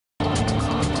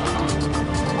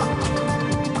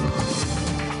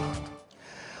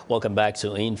Welcome back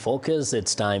to In Focus.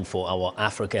 It's time for our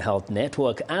Africa Health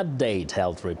Network update.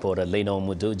 Health reporter Lino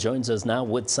Mudu joins us now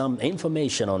with some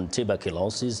information on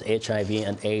tuberculosis, HIV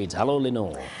and AIDS. Hello,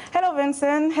 Lino. Hello,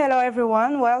 Vincent. Hello,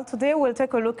 everyone. Well, today we'll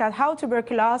take a look at how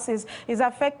tuberculosis is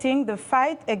affecting the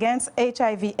fight against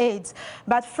HIV/AIDS.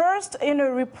 But first, in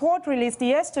a report released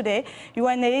yesterday,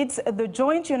 UNAIDS, the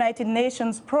Joint United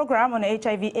Nations Program on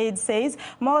HIV/AIDS, says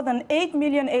more than 8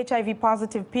 million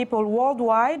HIV-positive people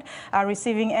worldwide are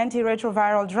receiving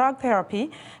antiretroviral drug therapy,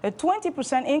 a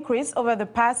 20% increase over the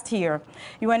past year.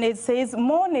 UNAIDS says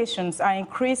more nations are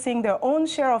increasing their own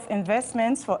share of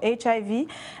investments for HIV,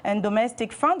 and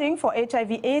domestic funding for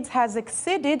HIV/AIDS has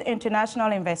exceeded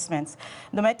international investments.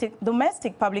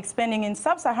 Domestic public spending in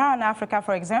sub-Saharan Africa,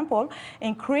 for example,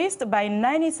 increased by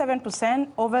 97%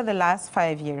 over the last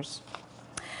 5 years.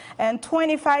 And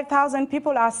 25,000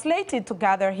 people are slated to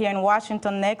gather here in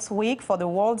Washington next week for the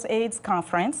World AIDS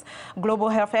Conference. Global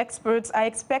health experts are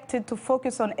expected to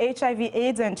focus on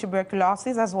HIV/AIDS and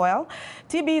tuberculosis as well.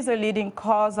 TB is a leading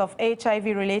cause of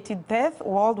HIV-related death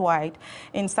worldwide.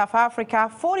 In South Africa,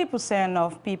 40%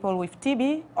 of people with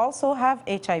TB also have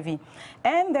HIV.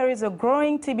 And there is a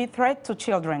growing TB threat to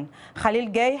children. Khalil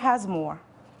Gay has more.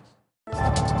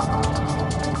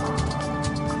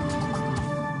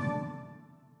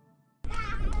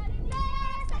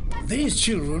 These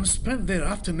children spend their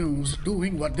afternoons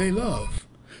doing what they love,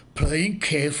 playing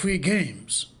carefree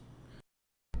games.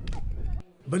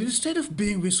 But instead of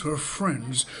being with her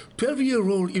friends,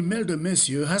 12-year-old Imelda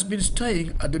Messier has been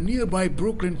staying at the nearby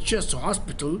Brooklyn Chester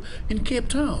Hospital in Cape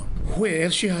Town,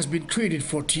 where she has been treated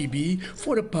for TB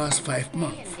for the past 5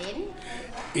 months.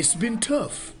 It's been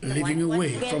tough living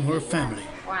away from her family.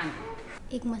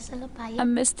 I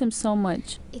missed them so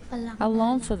much. I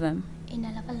long for them.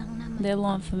 They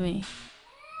long for me.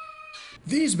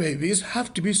 These babies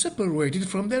have to be separated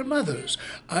from their mothers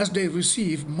as they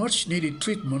receive much-needed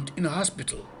treatment in a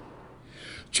hospital.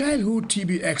 Childhood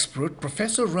TB expert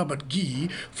Professor Robert Gee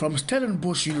from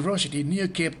Stellenbosch University near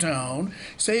Cape Town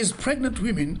says pregnant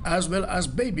women as well as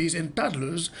babies and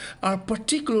toddlers are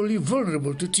particularly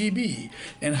vulnerable to TB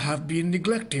and have been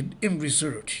neglected in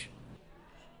research.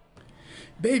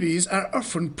 Babies are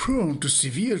often prone to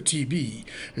severe TB,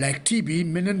 like TB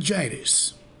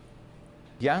meningitis.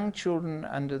 Young children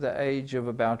under the age of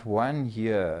about 1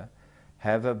 year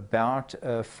have about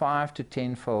a 5 to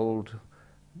 10-fold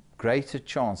greater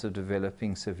chance of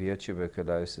developing severe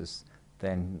tuberculosis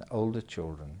than older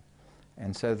children.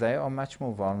 And so they are much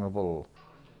more vulnerable.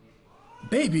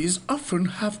 Babies often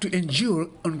have to endure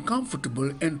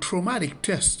uncomfortable and traumatic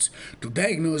tests to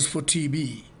diagnose for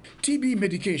TB. TB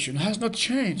medication has not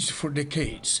changed for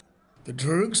decades. The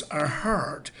drugs are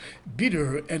hard,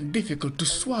 bitter, and difficult to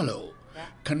swallow,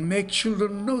 can make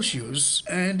children nauseous,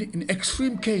 and in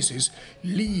extreme cases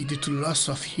lead to loss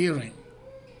of hearing.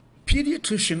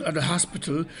 Pediatrician at the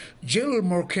hospital, Gerald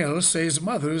Morkel, says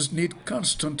mothers need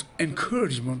constant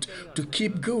encouragement to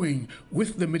keep going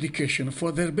with the medication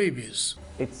for their babies.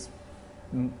 It's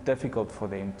difficult for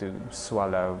them to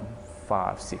swallow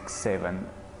 5, 6, 7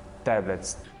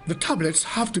 tablets. The tablets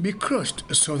have to be crushed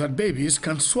so that babies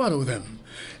can swallow them.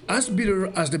 As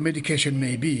bitter as the medication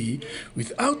may be,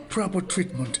 without proper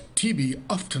treatment, TB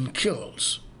often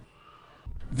kills.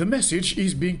 The message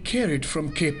is being carried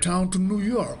from Cape Town to New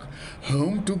York,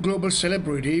 home to global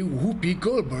celebrity Whoopi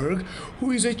Goldberg, who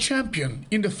is a champion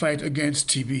in the fight against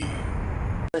TB.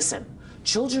 Listen.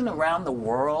 Children around the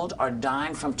world are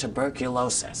dying from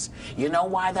tuberculosis. You know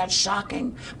why that's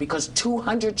shocking? Because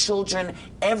 200 children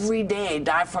every day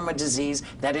die from a disease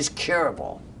that is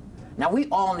curable. Now, we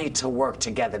all need to work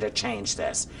together to change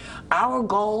this. Our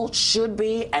goal should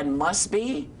be and must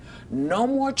be no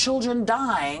more children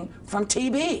dying from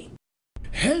TB.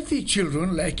 Healthy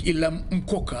children like Ilam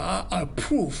Mkoka are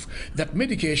proof that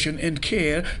medication and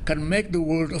care can make the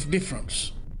world of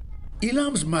difference.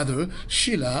 Ilam's mother,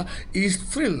 Sheila, is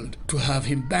thrilled to have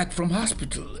him back from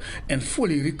hospital and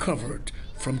fully recovered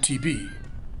from TB.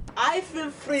 I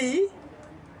feel free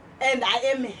and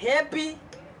I am happy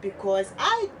because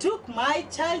I took my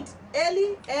child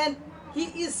early and he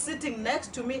is sitting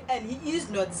next to me and he is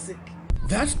not sick.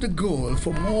 That's the goal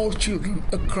for more children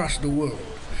across the world.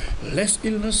 Less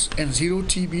illness and zero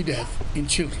TB death in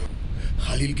children.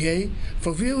 Khalil Gay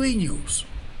for VOA News.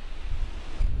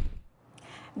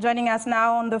 Joining us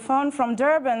now on the phone from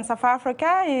Durban, South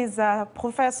Africa, is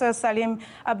Professor Salim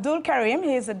Abdul Karim.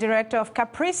 He is the director of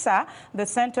CAPRISA, the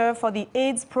Center for the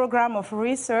AIDS Program of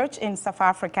Research in South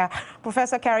Africa.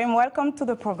 Professor Karim, welcome to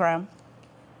the program.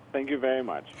 Thank you very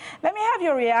much. Let me have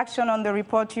your reaction on the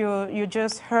report you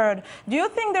just heard. Do you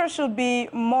think there should be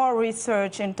more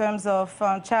research in terms of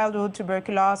childhood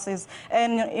tuberculosis,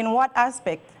 and in what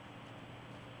aspect?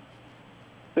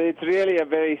 So it's really a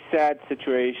very sad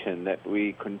situation that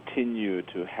we continue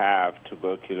to have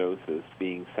tuberculosis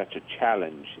being such a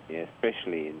challenge,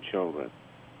 especially in children.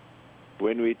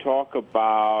 When we talk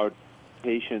about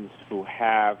patients who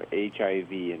have HIV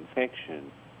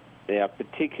infection, they are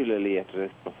particularly at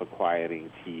risk of acquiring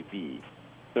TB.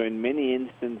 So in many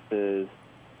instances,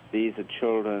 these are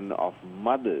children of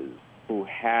mothers who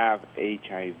have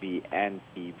HIV and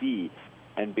TB.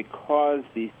 And because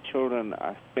these children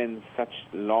are spend such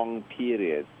long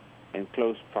periods in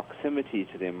close proximity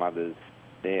to their mothers,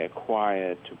 they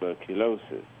acquire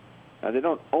tuberculosis. Now, they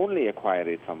don't only acquire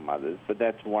it from mothers, but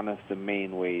that's one of the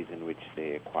main ways in which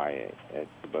they acquire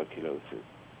tuberculosis.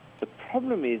 The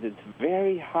problem is it's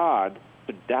very hard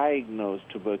to diagnose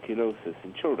tuberculosis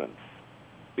in children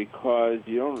because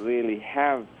you don't really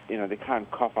have, they can't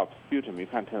cough up sputum. You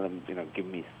can't tell them, give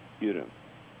me sputum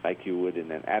like you would in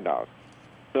an adult.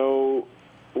 So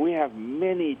we have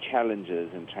many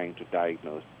challenges in trying to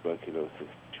diagnose tuberculosis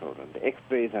in children. The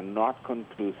X-rays are not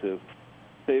conclusive.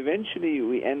 So eventually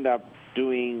we end up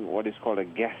doing what is called a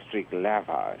gastric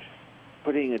lavage,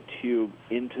 putting a tube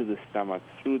into the stomach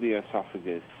through the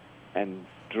esophagus and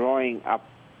drawing up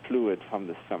fluid from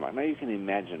the stomach. Now you can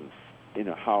imagine,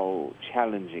 how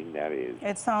challenging that is.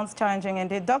 It sounds challenging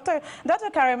indeed. Dr.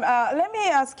 Karim, let me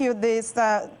ask you this.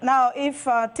 Now, if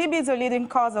TB is a leading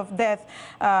cause of death,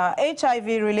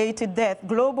 HIV-related death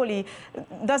globally,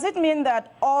 does it mean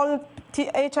that all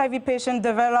HIV patients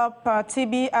develop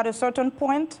TB at a certain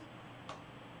point?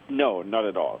 No, not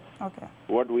at all. Okay.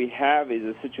 What we have is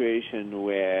a situation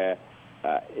where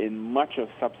in much of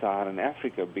sub-Saharan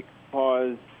Africa,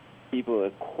 because people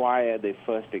acquire their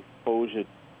first exposure to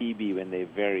TB when they're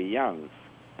very young,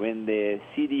 when their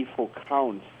CD4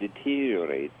 counts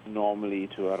deteriorate normally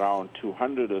to around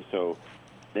 200 or so,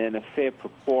 then a fair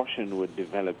proportion would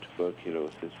develop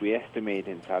tuberculosis. We estimate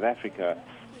in South Africa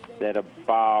that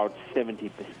about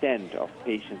 70% of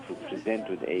patients who present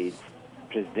with AIDS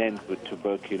present with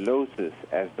tuberculosis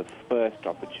as the first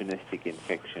opportunistic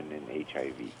infection in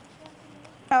HIV.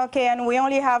 Okay, and we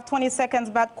only have 20 seconds,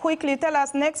 but quickly tell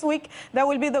us, next week there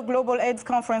will be the Global AIDS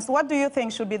Conference. What do you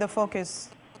think should be the focus?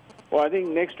 Well, I think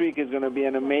next week is going to be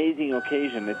an amazing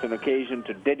occasion. It's an occasion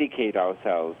to dedicate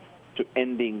ourselves to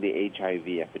ending the HIV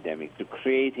epidemic, to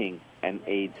creating an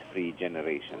AIDS-free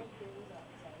generation.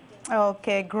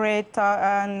 Okay, great.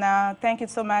 Thank you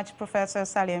so much, Professor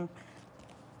Salim.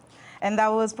 And that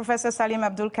was Professor Salim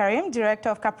Abdul Karim, Director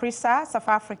of CAPRISA, South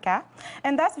Africa.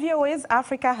 And that's VOA's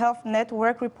Africa Health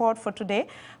Network report for today.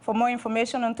 For more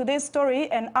information on today's story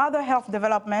and other health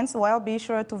developments, well, be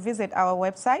sure to visit our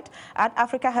website at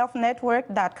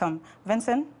africahealthnetwork.com.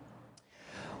 Vincent?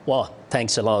 Well,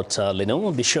 thanks a lot,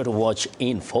 Lino. Be sure to watch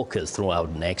In Focus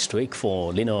throughout next week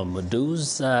for Lino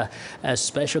Mudu's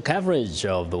special coverage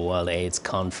of the World AIDS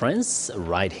Conference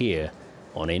right here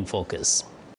on In Focus.